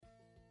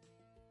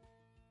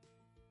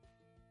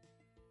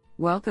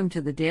Welcome to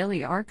the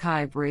Daily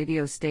Archive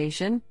radio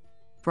station,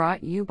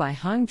 brought you by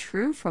Hung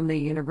Tru from the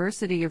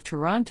University of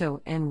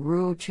Toronto and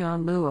Ruo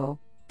Chan Luo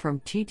from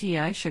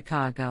TTI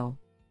Chicago.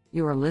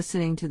 You are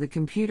listening to the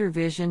Computer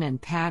Vision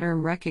and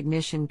Pattern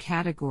Recognition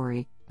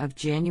category of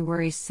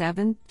January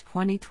 7,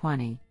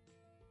 2020.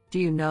 Do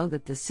you know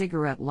that the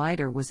cigarette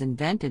lighter was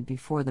invented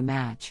before the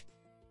match?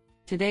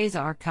 Today's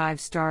archive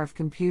star of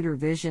computer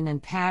vision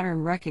and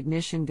pattern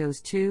recognition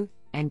goes to,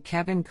 and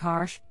Kevin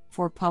Karsh,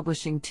 for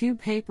publishing 2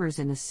 papers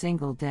in a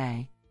single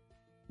day.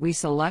 We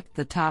select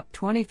the top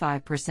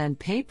 25%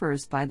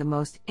 papers by the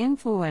most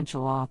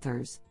influential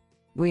authors.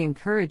 We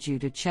encourage you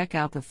to check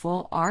out the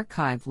full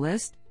archive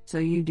list so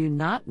you do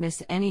not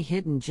miss any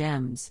hidden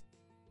gems.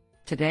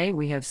 Today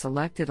we have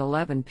selected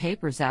 11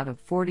 papers out of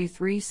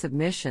 43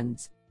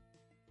 submissions.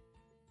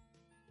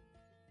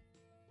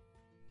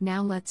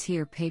 Now let's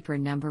hear paper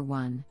number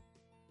 1.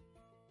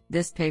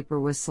 This paper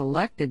was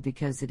selected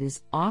because it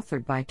is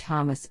authored by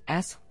Thomas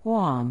S.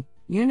 Huang,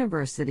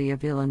 University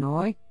of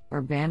Illinois,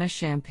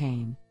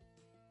 Urbana-Champaign.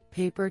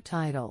 Paper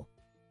title: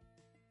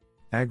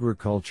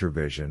 Agriculture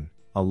Vision,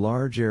 a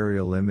large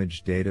aerial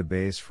image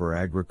database for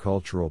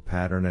agricultural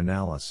pattern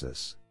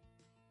analysis.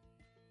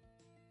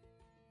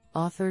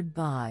 Authored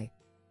by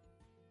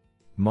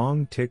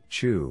Mong-Tik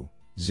Chu,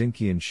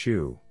 Xinqian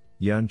Xu,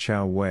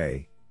 Yunchao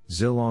Wei,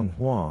 Zilong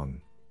Huang,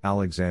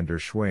 Alexander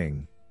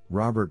Schwing,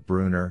 Robert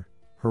Brunner,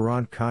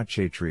 Hrant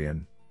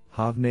Khachatryan,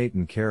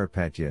 Hovnatan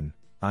Karapetyan,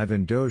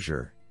 Ivan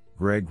Dozier,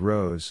 Greg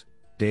Rose,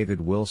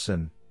 David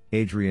Wilson,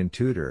 Adrian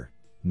Tudor,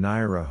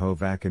 Naira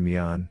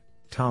Hovakamian,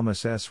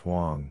 Thomas S.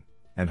 Huang,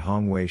 and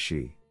Hongwei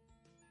Shi.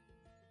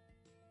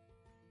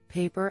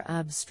 Paper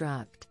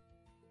abstract: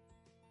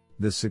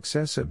 The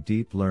success of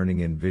deep learning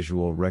in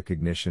visual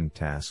recognition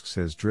tasks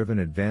has driven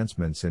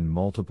advancements in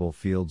multiple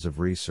fields of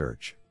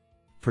research.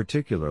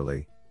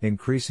 Particularly,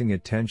 increasing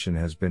attention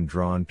has been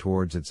drawn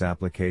towards its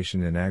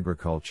application in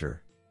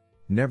agriculture.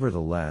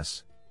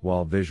 Nevertheless,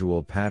 while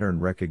visual pattern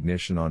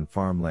recognition on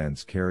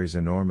farmlands carries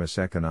enormous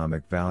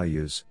economic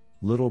values,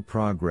 little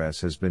progress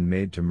has been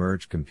made to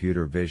merge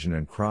computer vision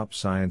and crop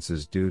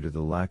sciences due to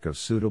the lack of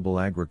suitable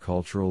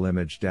agricultural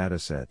image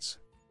datasets.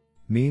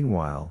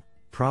 Meanwhile,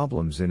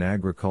 problems in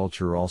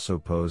agriculture also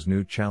pose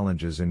new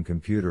challenges in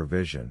computer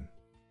vision.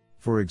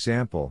 For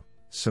example,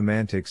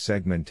 semantic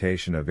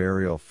segmentation of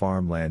aerial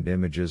farmland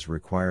images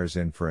requires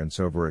inference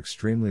over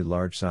extremely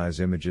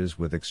large-size images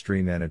with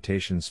extreme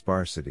annotation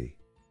sparsity.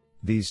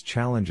 These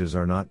challenges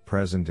are not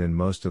present in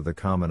most of the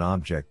common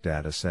object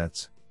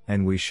datasets,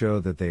 and we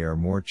show that they are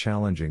more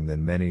challenging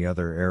than many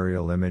other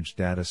aerial image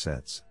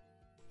datasets.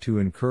 To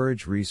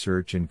encourage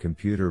research in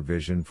computer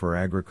vision for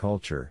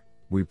agriculture,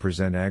 we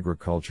present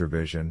Agriculture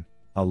Vision,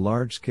 a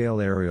large-scale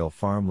aerial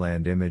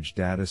farmland image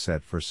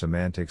dataset for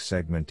semantic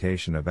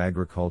segmentation of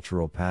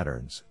agricultural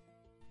patterns.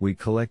 We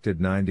collected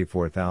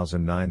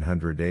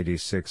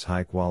 94,986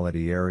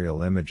 high-quality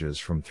aerial images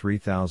from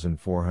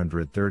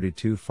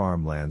 3,432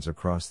 farmlands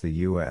across the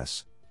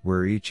U.S.,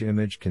 where each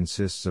image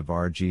consists of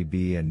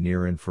RGB and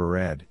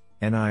near-infrared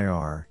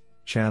 (NIR)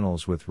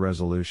 channels with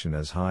resolution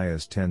as high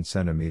as 10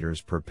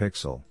 cm per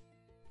pixel.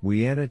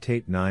 We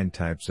annotate 9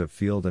 types of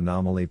field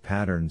anomaly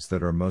patterns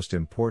that are most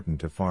important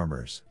to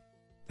farmers.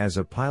 As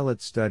a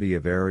pilot study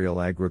of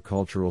aerial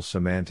agricultural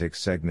semantic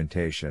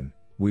segmentation,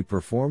 we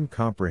perform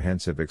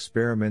comprehensive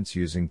experiments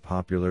using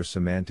popular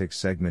semantic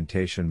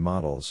segmentation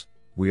models.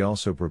 We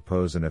also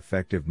propose an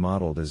effective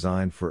model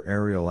designed for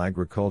aerial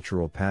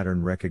agricultural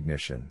pattern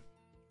recognition.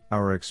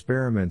 Our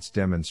experiments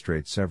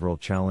demonstrate several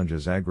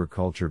challenges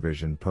agriculture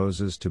vision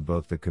poses to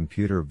both the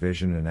computer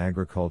vision and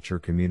agriculture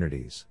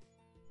communities.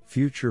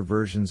 Future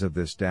versions of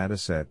this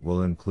dataset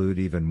will include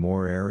even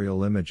more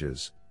aerial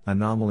images,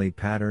 anomaly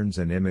patterns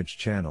and image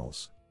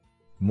channels.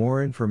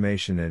 More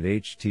information at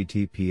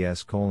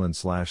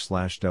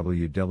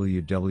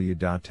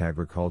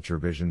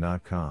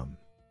https://www.agriculturevision.com.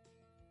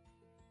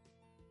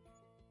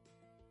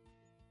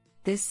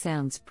 This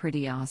sounds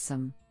pretty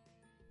awesome.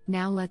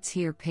 Now let's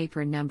hear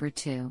paper number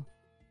 2.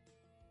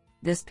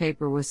 This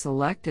paper was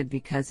selected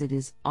because it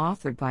is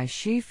authored by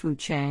Shifu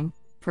Chang,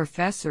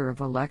 Professor of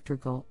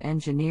Electrical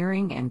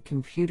Engineering and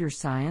Computer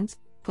Science,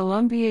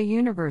 Columbia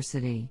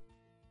University.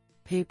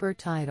 Paper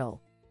title: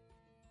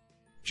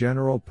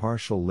 General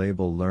Partial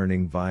Label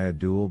Learning via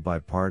Dual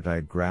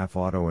Bipartite Graph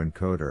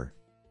Autoencoder.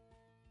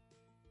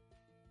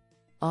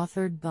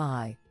 Authored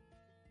by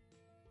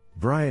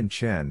Brian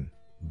Chen,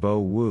 Bo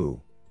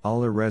Wu,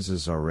 Alireza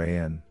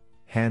Zarayan,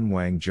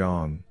 Hanwang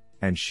Zhang,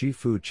 and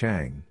Shifu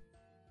Chang.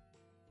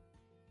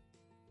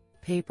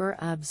 Paper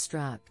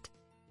abstract: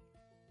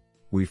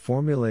 We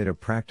formulate a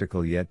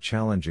practical yet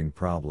challenging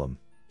problem,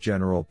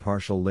 General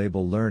Partial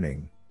Label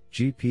Learning,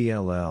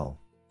 GPLL.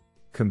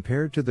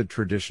 Compared to the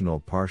traditional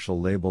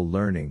partial label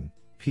learning,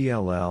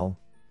 PLL,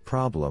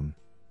 problem,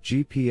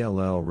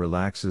 GPLL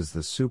relaxes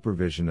the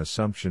supervision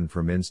assumption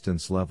from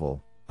instance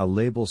level, a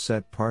label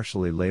set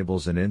partially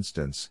labels an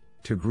instance,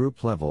 to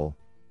group level,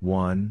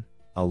 1,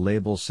 a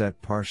label set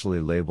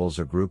partially labels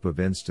a group of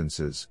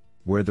instances,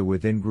 where the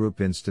within-group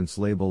instance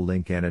label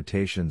link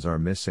annotations are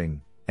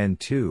missing, and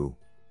 2,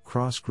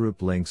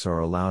 cross-group links are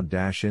allowed.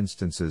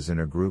 Instances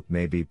in a group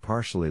may be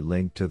partially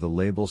linked to the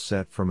label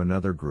set from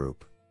another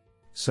group.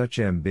 Such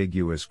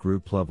ambiguous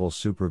group-level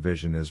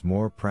supervision is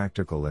more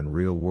practical in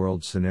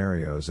real-world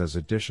scenarios as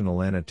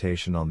additional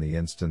annotation on the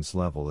instance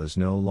level is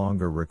no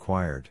longer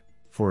required.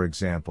 For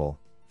example,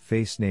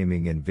 face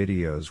naming in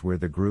videos where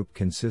the group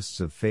consists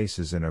of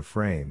faces in a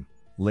frame,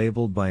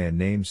 labeled by a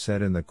name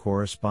set in the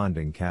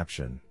corresponding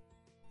caption.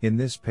 In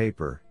this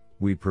paper,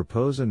 we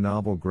propose a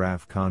novel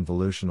graph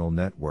convolutional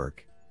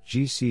network,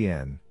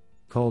 GCN,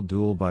 called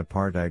Dual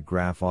Bipartite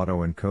Graph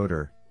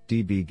Autoencoder,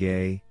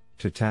 DBGA,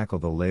 to tackle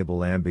the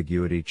label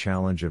ambiguity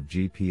challenge of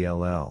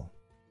GPLL.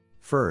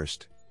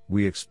 First,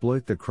 we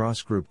exploit the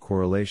cross-group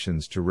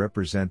correlations to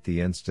represent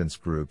the instance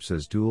groups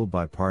as dual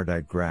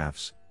bipartite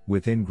graphs,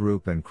 within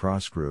group and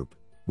cross-group,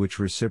 which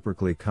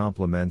reciprocally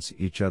complements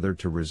each other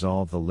to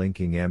resolve the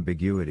linking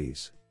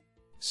ambiguities.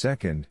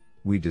 Second,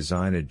 we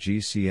design a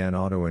GCN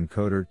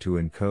autoencoder to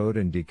encode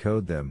and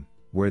decode them,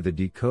 where the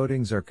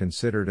decodings are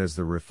considered as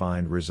the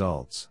refined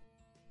results.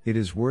 It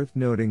is worth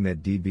noting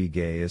that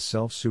DBGA is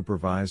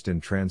self-supervised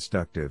and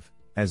transductive,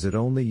 as it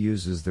only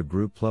uses the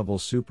group-level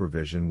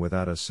supervision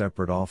without a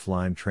separate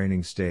offline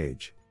training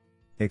stage.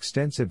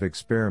 Extensive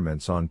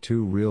experiments on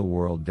 2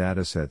 real-world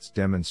datasets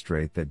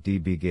demonstrate that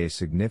DBGA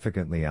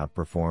significantly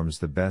outperforms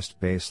the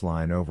best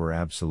baseline over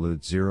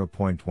absolute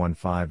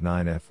 0.159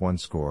 F1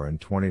 score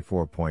and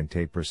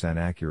 24.8%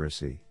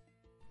 accuracy.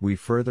 We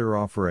further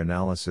offer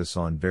analysis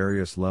on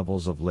various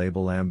levels of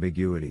label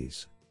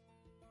ambiguities.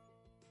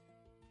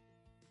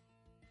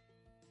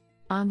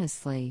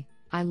 Honestly,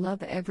 I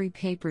love every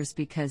papers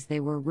because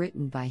they were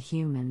written by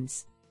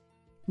humans.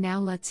 Now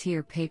let's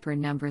hear paper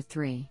number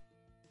 3.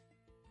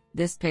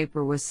 This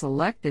paper was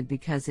selected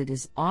because it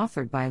is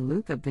authored by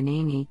Luca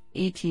Benini,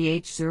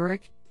 ETH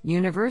Zurich,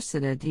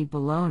 Università di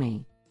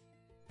Bologna.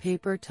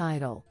 Paper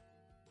title: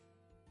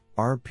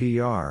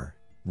 RPR,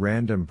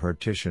 Random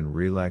Partition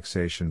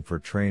Relaxation for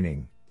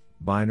Training,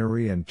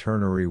 Binary and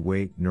Ternary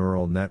Weight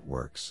Neural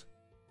Networks.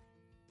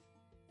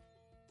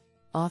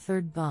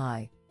 Authored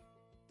by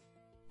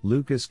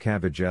Lucas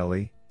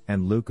Cavagelli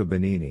and Luca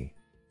Benini.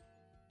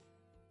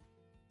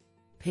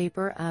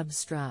 Paper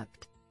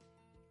abstract: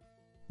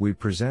 We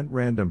present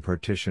random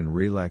partition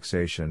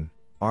relaxation,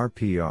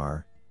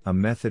 RPR, a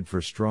method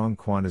for strong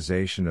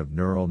quantization of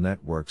neural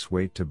networks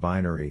weight to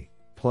binary,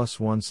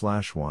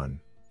 +1/1,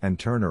 and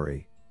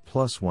ternary,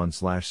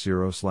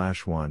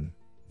 +1/0/1,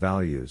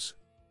 values.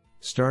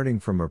 Starting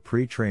from a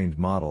pre-trained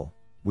model,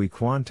 we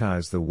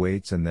quantize the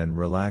weights and then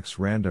relax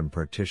random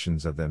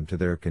partitions of them to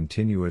their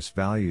continuous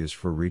values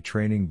for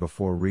retraining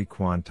before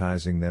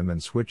requantizing them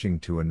and switching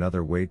to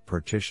another weight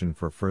partition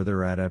for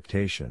further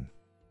adaptation.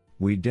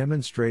 We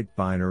demonstrate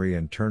binary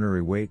and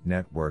ternary weight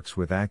networks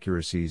with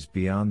accuracies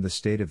beyond the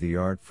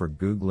state-of-the-art for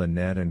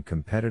GoogleNet and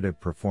competitive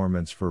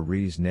performance for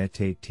ResNet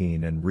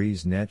 18 and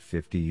ResNet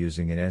 50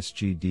 using an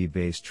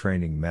SGD-based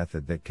training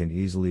method that can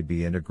easily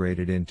be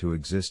integrated into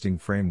existing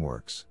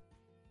frameworks.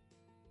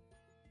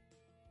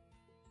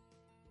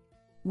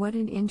 What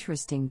an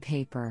interesting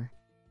paper.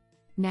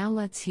 Now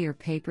let's hear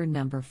paper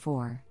number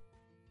 4.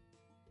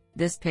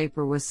 This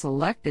paper was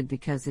selected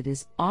because it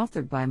is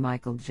authored by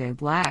Michael J.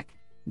 Black,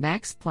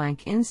 Max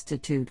Planck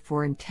Institute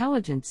for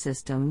Intelligent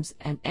Systems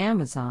and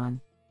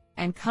Amazon,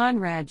 and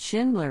Konrad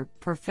Schindler,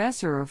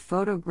 Professor of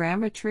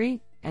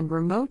Photogrammetry and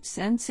Remote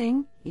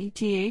Sensing,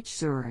 ETH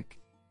Zurich.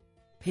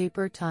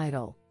 Paper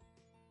title: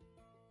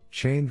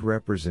 Chained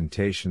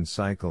Representation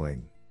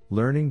Cycling,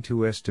 Learning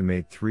to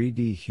Estimate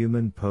 3D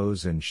Human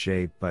Pose and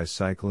Shape by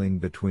Cycling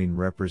Between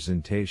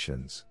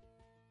Representations.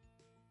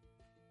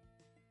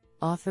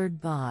 Authored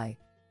by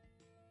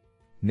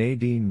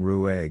Nadine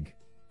Ruegg,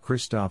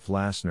 Christoph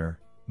Lassner,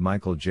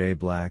 Michael J.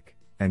 Black,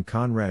 and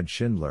Konrad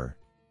Schindler.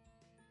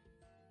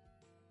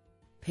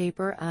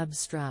 Paper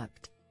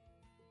abstract: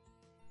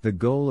 The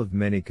goal of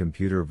many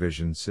computer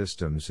vision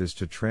systems is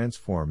to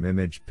transform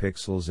image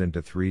pixels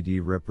into 3D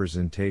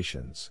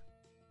representations.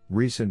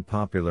 Recent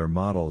popular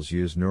models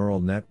use neural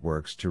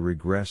networks to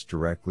regress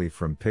directly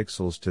from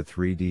pixels to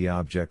 3D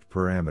object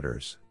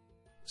parameters.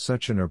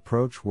 Such an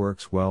approach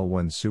works well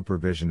when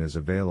supervision is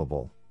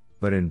available,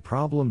 but in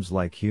problems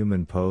like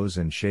human pose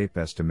and shape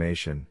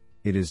estimation,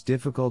 it is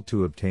difficult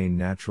to obtain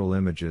natural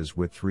images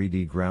with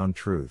 3D ground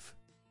truth.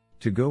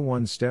 To go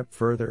one step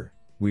further,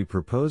 we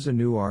propose a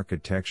new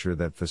architecture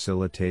that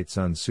facilitates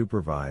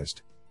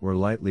unsupervised, or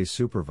lightly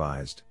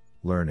supervised,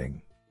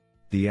 learning.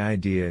 The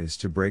idea is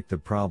to break the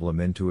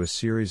problem into a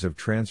series of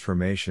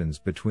transformations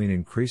between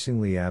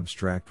increasingly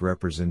abstract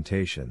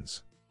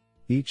representations.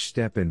 Each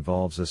step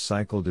involves a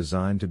cycle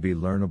designed to be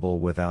learnable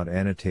without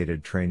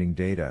annotated training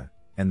data,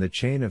 and the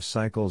chain of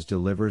cycles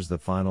delivers the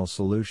final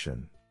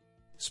solution.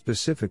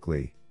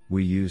 Specifically,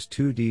 we use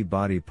 2D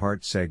body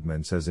part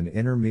segments as an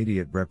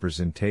intermediate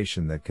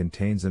representation that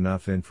contains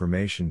enough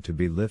information to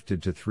be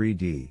lifted to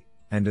 3D,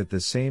 and at the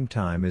same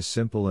time is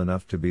simple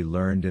enough to be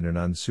learned in an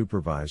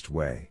unsupervised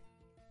way.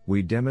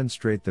 We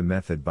demonstrate the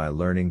method by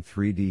learning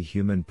 3D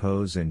human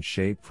pose and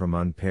shape from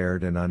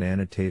unpaired and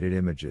unannotated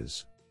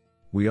images.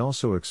 We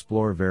also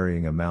explore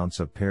varying amounts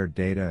of paired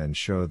data and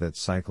show that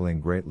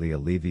cycling greatly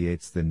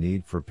alleviates the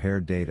need for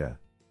paired data.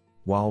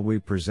 While we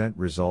present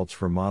results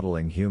for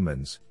modeling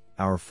humans,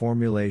 our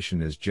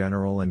formulation is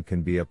general and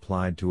can be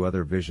applied to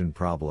other vision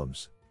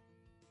problems.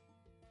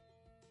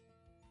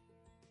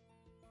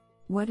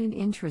 What an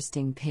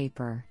interesting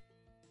paper.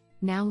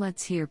 Now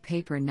let's hear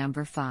paper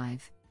number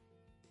 5.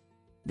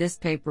 This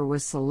paper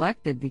was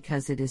selected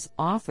because it is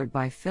authored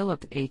by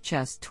Philip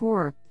H.S.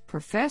 Torr,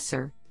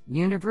 Professor,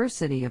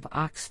 University of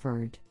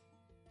Oxford.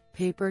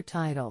 Paper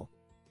title: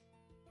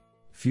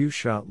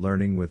 Few-shot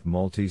learning with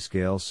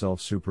multi-scale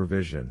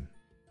self-supervision.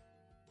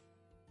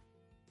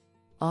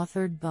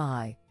 Authored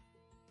by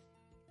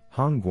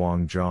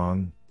Hongguang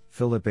Zhang,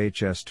 Philip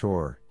H.S.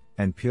 Torr,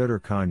 and Pyotr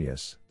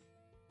Kanyas.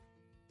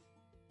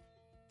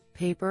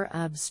 Paper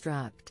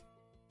abstract: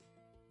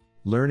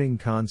 Learning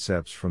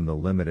concepts from the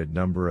limited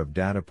number of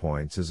data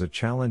points is a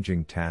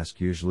challenging task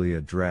usually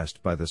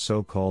addressed by the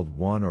so-called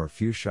one- or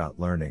few-shot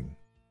learning.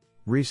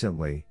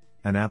 Recently,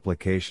 an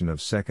application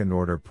of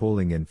second-order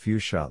pooling in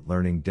few-shot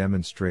learning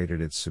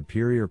demonstrated its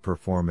superior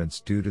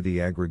performance due to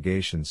the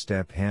aggregation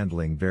step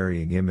handling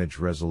varying image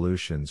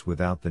resolutions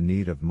without the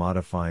need of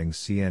modifying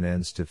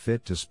CNNs to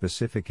fit to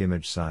specific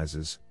image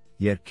sizes,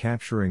 yet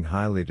capturing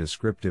highly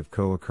descriptive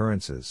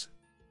co-occurrences.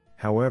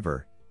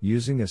 However,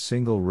 using a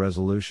single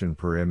resolution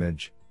per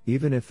image,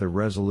 even if the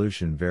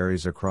resolution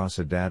varies across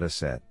a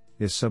dataset,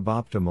 is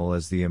suboptimal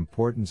as the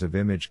importance of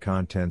image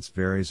contents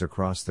varies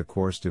across the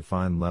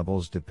course-defined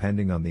levels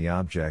depending on the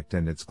object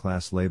and its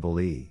class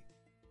label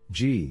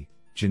e.g.,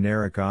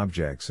 generic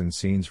objects and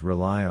scenes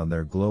rely on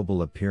their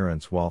global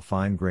appearance while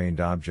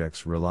fine-grained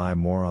objects rely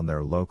more on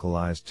their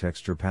localized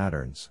texture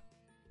patterns.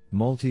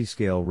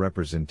 Multi-scale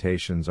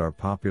representations are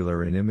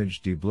popular in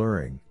image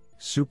deblurring,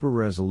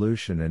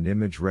 super-resolution and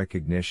image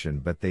recognition,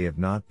 but they have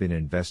not been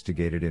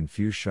investigated in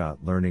few-shot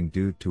learning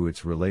due to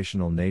its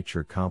relational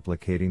nature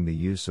complicating the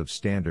use of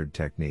standard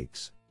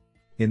techniques.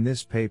 In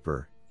this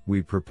paper,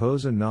 we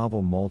propose a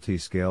novel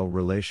multi-scale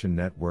relation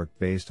network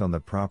based on the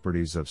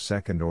properties of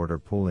second-order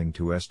pooling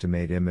to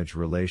estimate image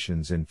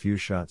relations in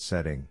few-shot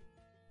setting.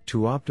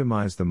 To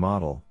optimize the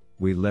model,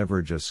 we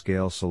leverage a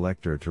scale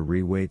selector to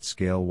reweight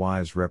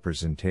scale-wise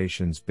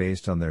representations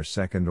based on their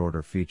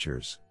second-order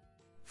features.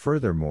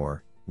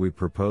 Furthermore, we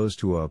propose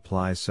to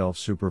apply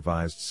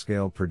self-supervised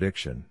scale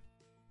prediction.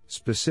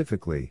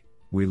 Specifically,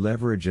 we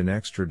leverage an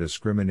extra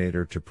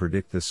discriminator to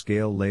predict the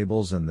scale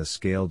labels and the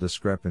scale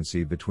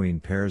discrepancy between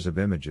pairs of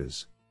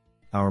images.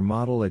 Our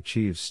model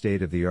achieves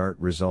state-of-the-art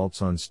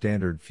results on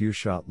standard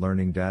few-shot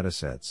learning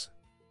datasets.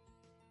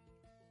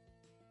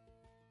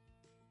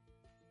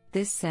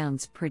 This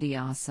sounds pretty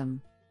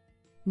awesome.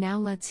 Now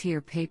let's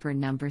hear paper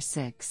number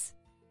 6.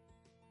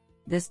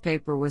 This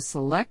paper was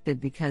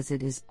selected because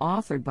it is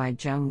authored by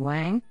Zheng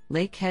Wang,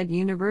 Lakehead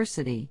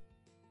University.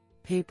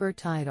 Paper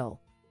title: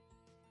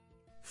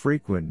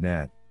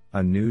 FrequentNet,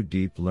 a new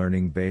deep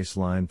learning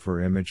baseline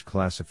for image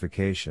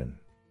classification.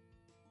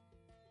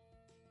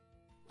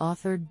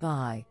 Authored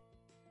by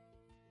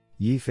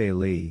Yifei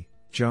Li,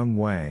 Zheng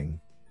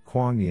Wang,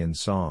 Kuangyan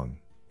Song,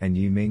 and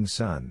Yiming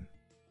Sun.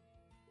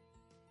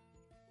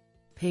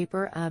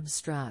 Paper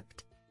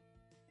abstract: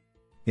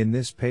 In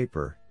this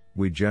paper,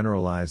 we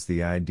generalize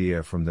the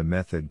idea from the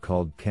method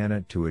called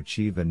CANNET to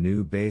achieve a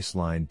new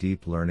baseline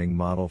deep learning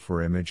model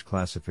for image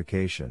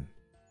classification.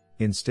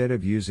 Instead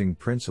of using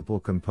principal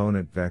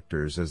component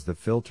vectors as the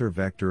filter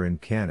vector in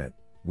CANNET,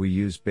 we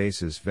use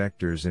basis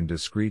vectors in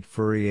discrete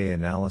Fourier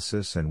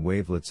analysis and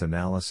wavelets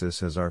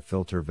analysis as our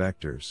filter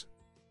vectors.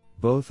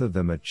 Both of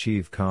them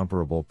achieve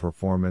comparable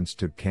performance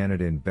to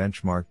CANNET in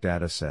benchmark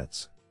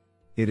datasets.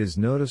 It is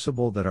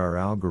noticeable that our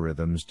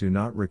algorithms do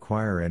not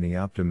require any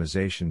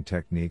optimization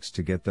techniques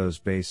to get those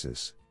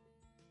bases.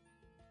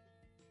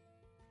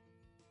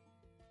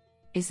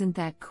 Isn't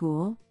that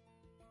cool?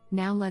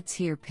 Now let's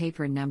hear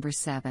paper number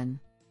 7.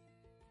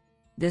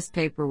 This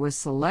paper was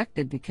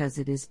selected because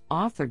it is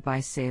authored by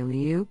Sei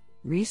Liu,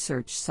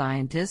 research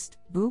scientist,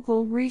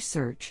 Google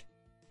Research,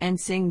 and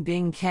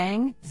Xingbing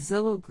Kang,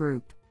 Zillow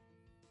Group.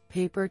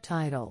 Paper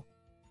title: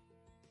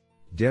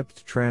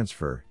 Depth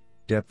transfer,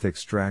 depth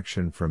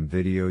extraction from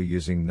video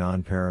using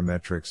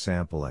nonparametric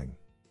sampling.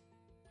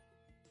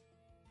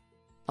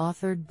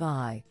 Authored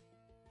by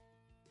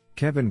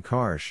Kevin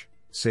Karsh,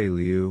 Sei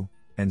Liu,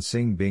 and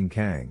Xingbing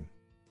Kang.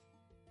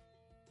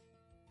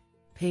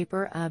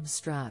 Paper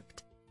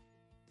abstract: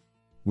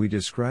 We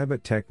describe a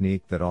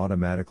technique that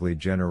automatically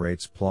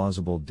generates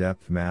plausible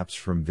depth maps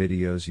from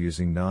videos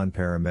using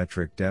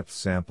nonparametric depth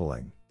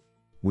sampling.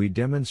 We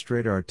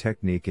demonstrate our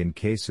technique in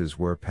cases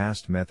where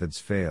past methods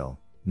fail,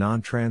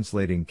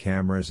 non-translating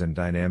cameras and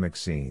dynamic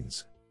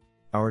scenes.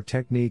 Our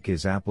technique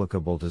is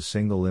applicable to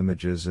single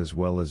images as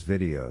well as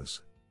videos.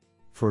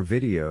 For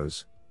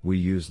videos, we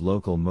use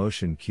local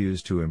motion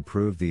cues to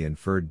improve the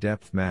inferred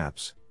depth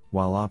maps,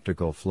 while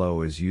optical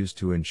flow is used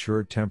to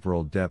ensure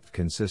temporal depth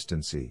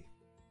consistency.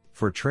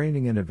 For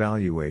training and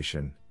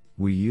evaluation,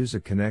 we use a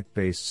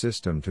Connect-based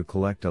system to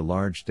collect a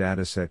large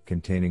dataset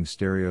containing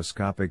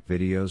stereoscopic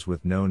videos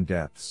with known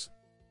depths.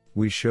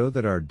 We show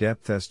that our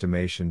depth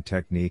estimation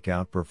technique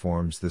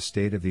outperforms the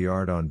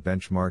state-of-the-art on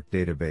benchmark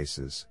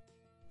databases.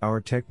 Our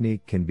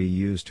technique can be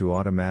used to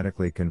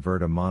automatically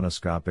convert a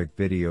monoscopic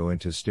video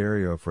into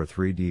stereo for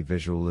 3D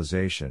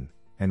visualization,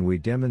 and we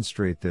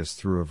demonstrate this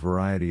through a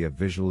variety of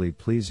visually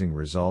pleasing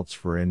results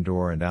for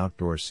indoor and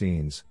outdoor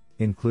scenes,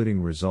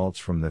 including results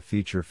from the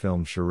feature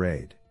film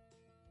Charade.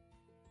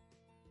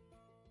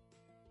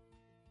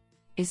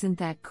 Isn't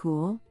that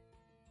cool?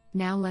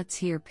 Now let's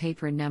hear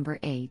paper number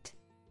 8.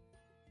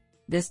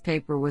 This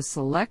paper was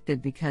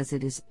selected because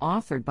it is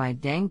authored by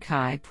Deng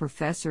Kai,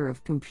 Professor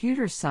of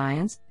Computer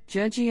Science,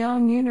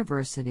 Zhejiang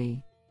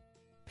University.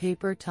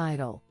 Paper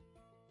title: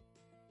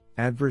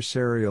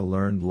 Adversarial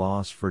Learned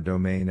Loss for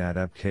Domain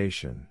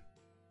Adaptation.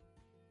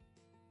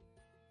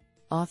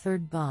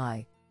 Authored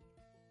by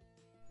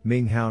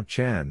Minghao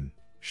Chen,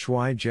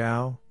 Shuai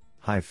Zhao,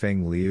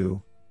 Haifeng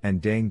Liu,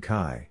 and Deng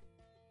Kai.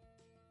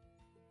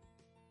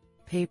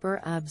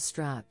 Paper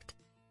abstract: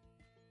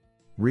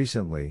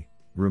 Recently,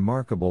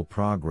 remarkable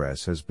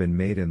progress has been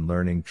made in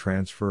learning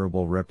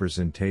transferable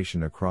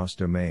representation across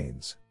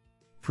domains.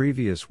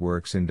 Previous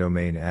works in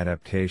domain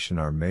adaptation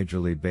are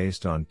majorly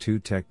based on two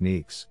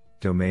techniques: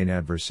 domain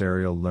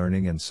adversarial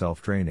learning and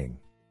self-training.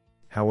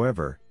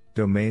 However,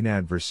 domain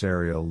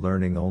adversarial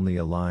learning only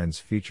aligns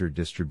feature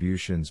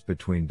distributions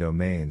between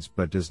domains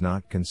but does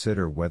not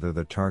consider whether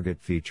the target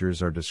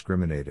features are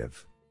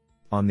discriminative.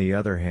 On the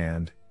other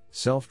hand,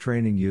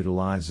 self-training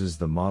utilizes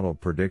the model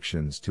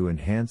predictions to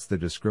enhance the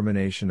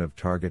discrimination of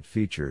target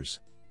features,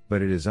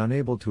 but it is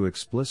unable to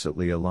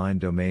explicitly align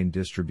domain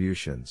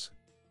distributions.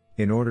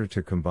 In order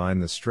to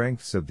combine the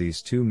strengths of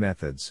these two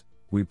methods,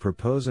 we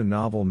propose a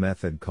novel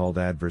method called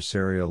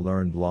Adversarial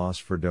Learned Loss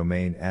for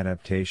Domain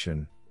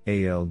Adaptation,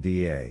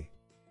 ALDA.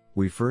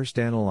 We first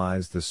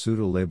analyzed the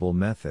pseudolabel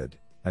method,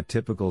 a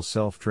typical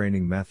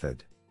self-training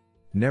method.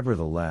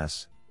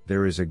 Nevertheless,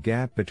 there is a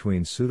gap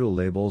between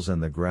pseudolabels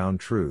and the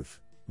ground truth,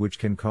 which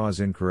can cause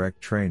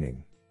incorrect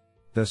training.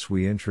 Thus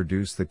we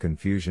introduce the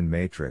confusion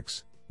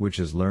matrix, which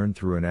is learned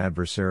through an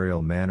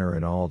adversarial manner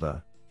in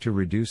ALDA, to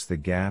reduce the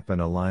gap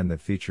and align the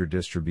feature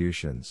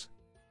distributions.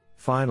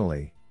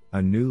 Finally,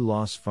 a new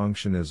loss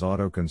function is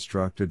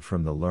auto-constructed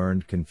from the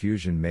learned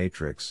confusion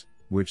matrix,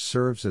 which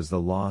serves as the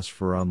loss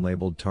for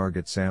unlabeled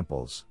target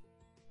samples.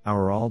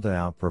 Our ALDA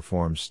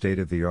outperforms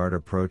state-of-the-art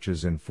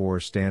approaches in 4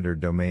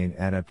 standard domain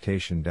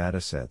adaptation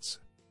datasets.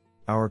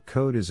 Our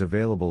code is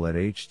available at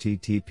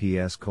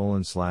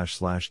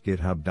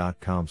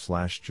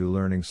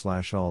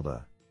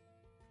https://github.com/julearning/alda.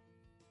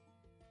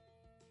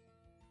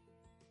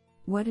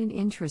 What an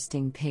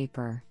interesting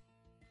paper.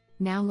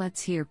 Now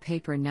let's hear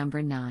paper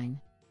number 9.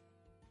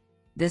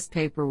 This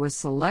paper was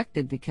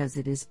selected because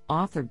it is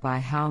authored by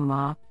Hao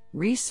Ma,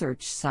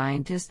 Research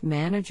Scientist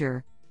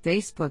Manager,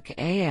 Facebook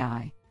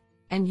AI,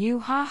 and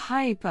Yuha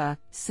Haipa,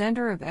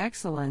 Center of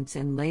Excellence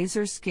in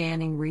Laser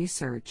Scanning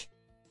Research.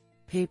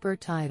 Paper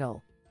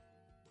title: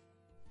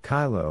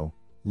 Kylo,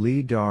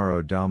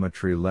 LiDAR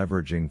Odometry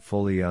Leveraging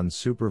Fully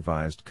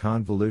Unsupervised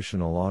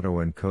Convolutional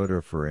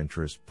Autoencoder for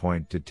Interest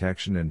Point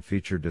Detection and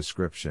Feature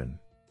Description.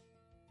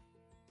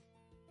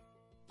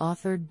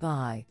 Authored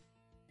by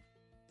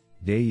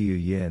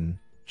Dayu Yin,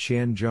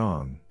 Qian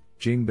Zhang,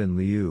 Jingbin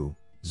Liu,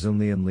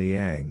 Zhenlian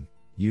Liang,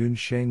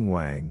 Yunsheng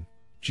Wang,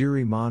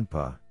 Jiri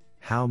Monpa,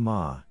 Hao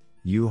Ma,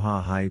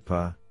 Yuha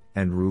Haipa,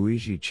 and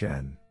Ruizhi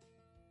Chen.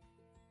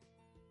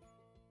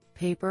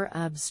 Paper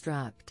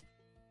abstract: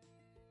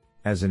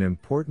 As an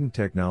important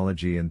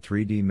technology in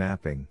 3D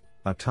mapping,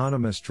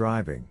 autonomous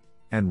driving,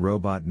 and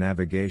robot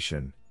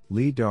navigation,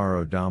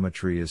 LiDAR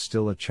odometry is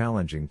still a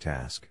challenging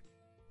task.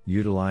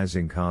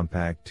 Utilizing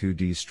compact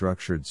 2D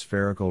structured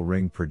spherical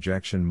ring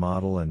projection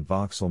model and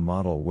voxel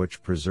model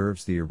which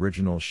preserves the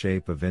original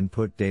shape of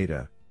input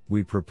data,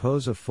 we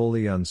propose a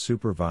fully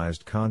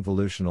unsupervised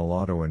convolutional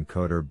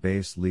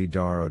autoencoder-based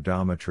LiDAR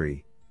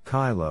odometry,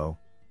 Kylo,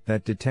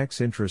 that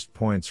detects interest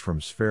points from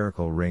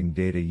spherical ring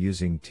data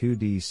using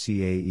 2D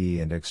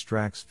CAE and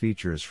extracts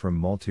features from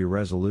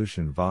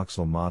multi-resolution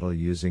voxel model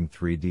using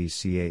 3D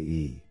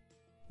CAE.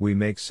 We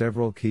make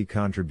several key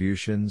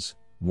contributions.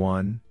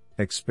 1.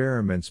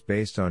 Experiments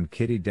based on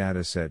KITTI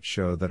dataset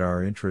show that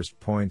our interest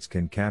points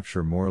can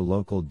capture more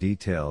local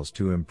details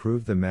to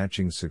improve the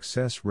matching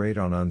success rate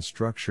on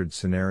unstructured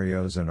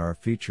scenarios, and our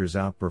features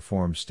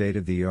outperform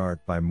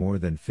state-of-the-art by more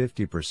than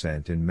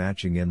 50% in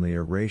matching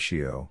in-layer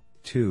ratio.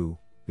 2.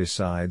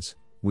 Besides,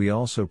 we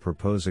also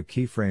propose a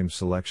keyframe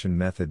selection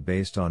method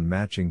based on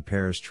matching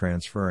pairs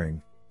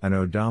transferring, an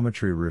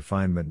odometry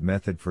refinement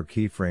method for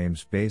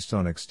keyframes based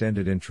on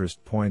extended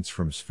interest points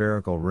from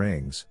spherical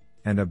rings,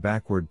 and a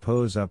backward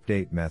pose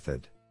update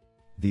method.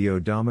 The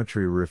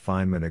odometry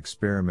refinement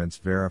experiments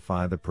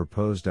verify the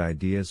proposed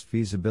idea's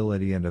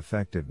feasibility and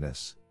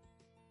effectiveness.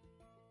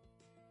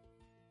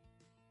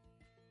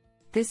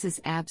 This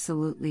is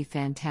absolutely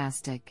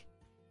fantastic.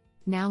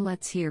 Now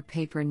let's hear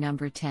paper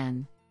number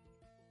 10.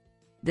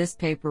 This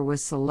paper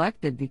was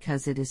selected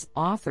because it is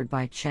authored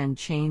by Chen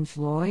Change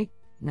Loi,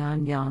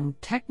 Nanyang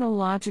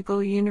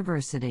Technological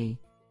University,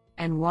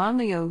 and Wan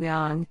Leo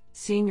Yang,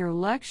 Senior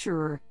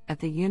Lecturer at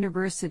the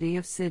University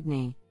of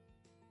Sydney.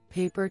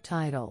 Paper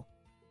title: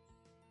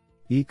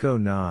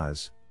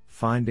 Eco-NAS,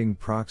 Finding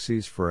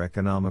Proxies for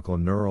Economical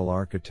Neural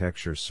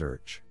Architecture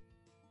Search.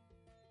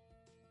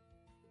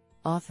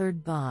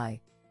 Authored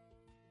by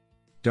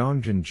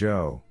Dongjin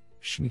Zhou,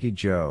 Shiki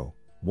Zhou,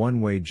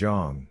 Wenwei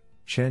Zhang,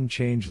 Chen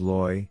Change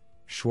Loi,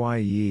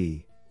 Shuai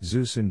Yi,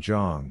 Zusan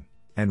Zhang,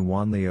 and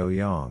Wanlio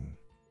Yang.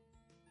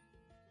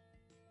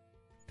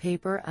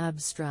 Paper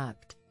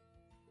abstract: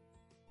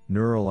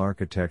 Neural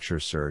Architecture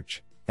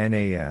Search,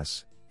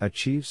 NAS,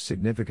 achieves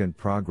significant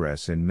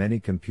progress in many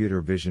computer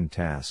vision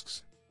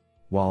tasks.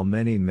 While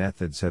many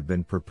methods have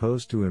been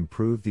proposed to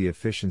improve the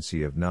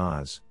efficiency of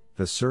NAS,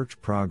 the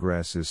search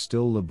progress is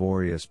still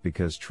laborious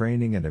because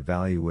training and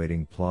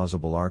evaluating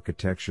plausible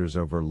architectures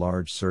over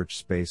large search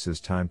space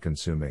is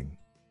time-consuming.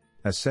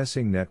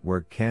 Assessing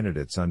network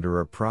candidates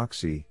under a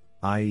proxy,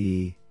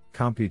 i.e.,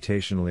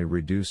 computationally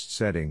reduced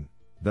setting,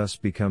 thus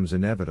becomes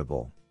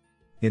inevitable.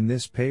 In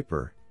this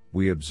paper,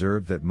 we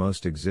observe that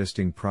most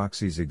existing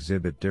proxies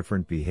exhibit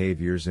different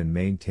behaviors in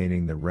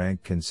maintaining the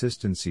rank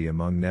consistency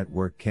among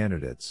network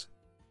candidates.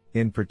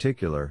 In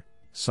particular,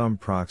 some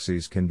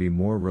proxies can be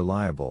more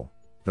reliable.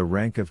 The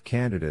rank of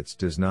candidates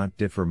does not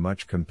differ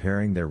much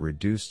comparing their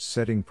reduced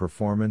setting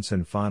performance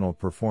and final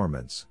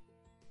performance.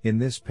 In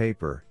this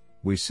paper,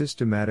 we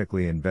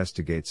systematically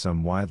investigate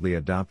some widely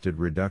adopted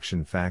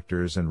reduction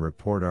factors and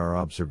report our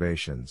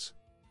observations.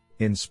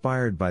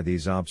 Inspired by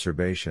these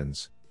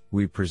observations,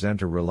 we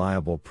present a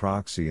reliable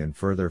proxy and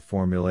further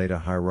formulate a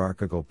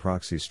hierarchical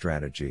proxy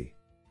strategy.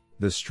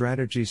 The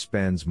strategy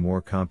spends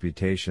more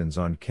computations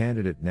on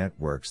candidate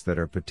networks that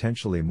are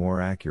potentially more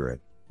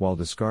accurate, while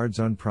discards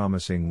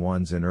unpromising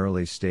ones in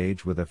early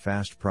stage with a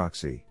fast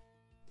proxy.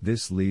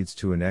 This leads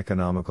to an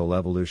economical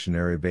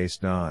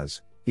evolutionary-based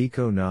NAS,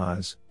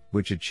 Eco-NAS,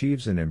 which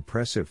achieves an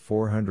impressive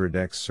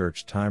 400x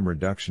search time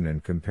reduction in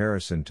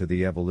comparison to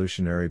the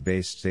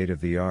evolutionary-based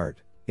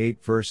state-of-the-art,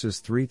 8 versus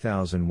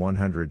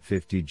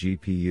 3,150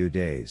 GPU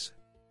days.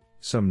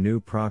 Some new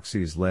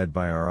proxies led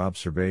by our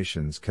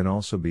observations can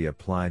also be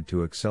applied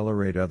to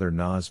accelerate other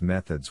NAS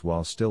methods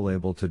while still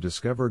able to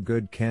discover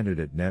good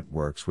candidate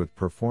networks with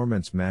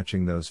performance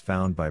matching those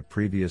found by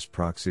previous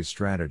proxy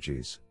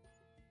strategies.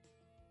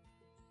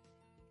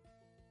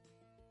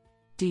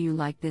 Do you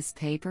like this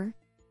paper?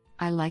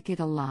 I like it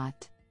a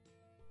lot.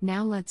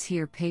 Now let's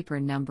hear paper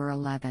number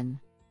 11.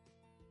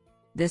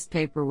 This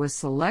paper was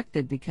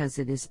selected because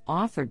it is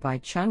authored by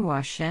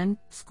Chunhua Shen,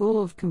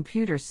 School of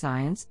Computer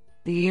Science,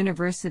 the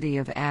University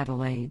of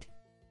Adelaide.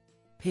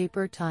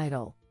 Paper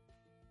title: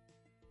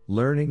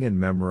 Learning and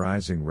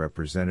Memorizing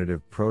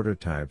Representative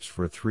Prototypes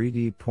for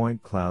 3D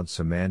Point Cloud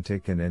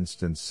Semantic and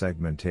Instance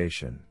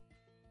Segmentation.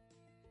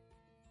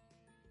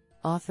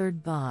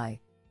 Authored by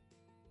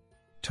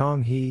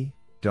Tong He,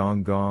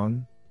 Dong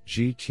Gong,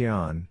 Ji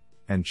Tian,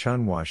 and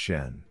Chunhua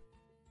Shen.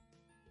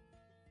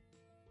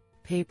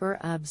 Paper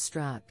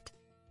abstract: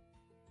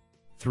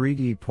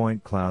 3D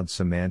point cloud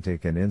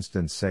semantic and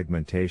instance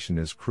segmentation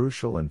is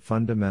crucial and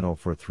fundamental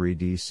for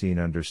 3D scene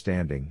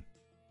understanding.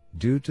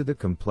 Due to the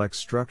complex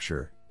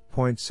structure,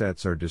 point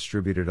sets are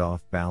distributed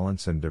off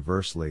balance and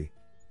diversely,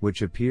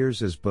 which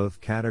appears as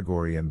both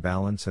category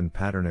imbalance and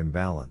pattern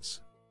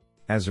imbalance.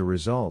 As a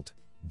result,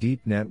 deep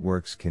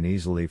networks can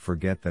easily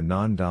forget the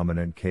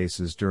non-dominant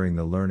cases during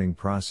the learning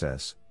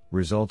process,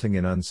 resulting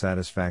in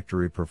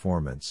unsatisfactory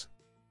performance.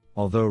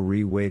 Although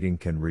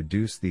reweighting can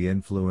reduce the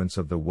influence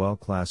of the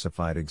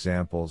well-classified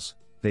examples,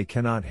 they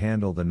cannot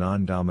handle the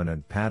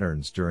non-dominant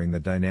patterns during the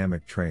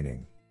dynamic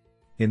training.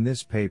 In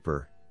this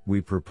paper, we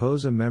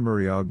propose a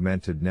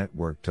memory-augmented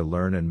network to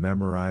learn and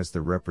memorize the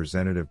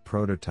representative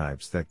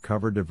prototypes that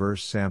cover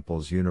diverse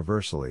samples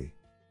universally.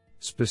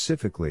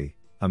 Specifically,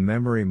 a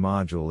memory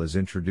module is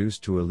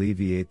introduced to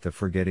alleviate the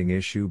forgetting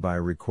issue by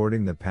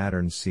recording the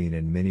patterns seen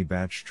in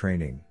mini-batch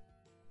training.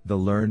 The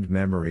learned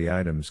memory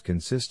items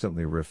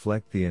consistently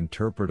reflect the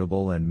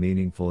interpretable and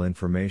meaningful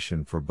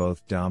information for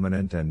both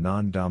dominant and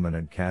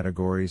non-dominant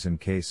categories and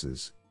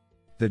cases.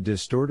 The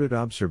distorted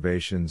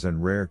observations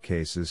and rare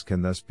cases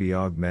can thus be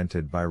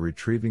augmented by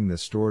retrieving the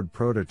stored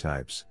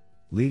prototypes,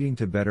 leading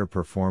to better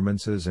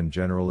performances and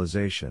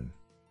generalization.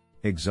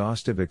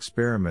 Exhaustive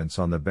experiments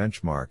on the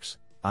benchmarks,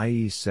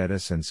 i.e.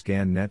 CETIS and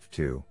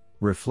ScanNet2,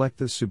 reflect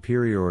the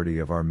superiority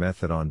of our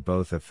method on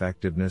both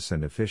effectiveness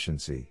and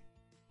efficiency.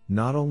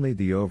 Not only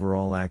the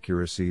overall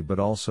accuracy but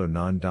also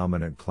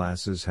non-dominant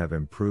classes have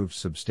improved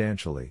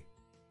substantially.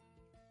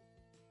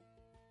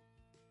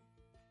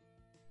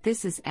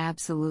 This is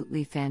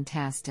absolutely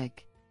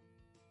fantastic.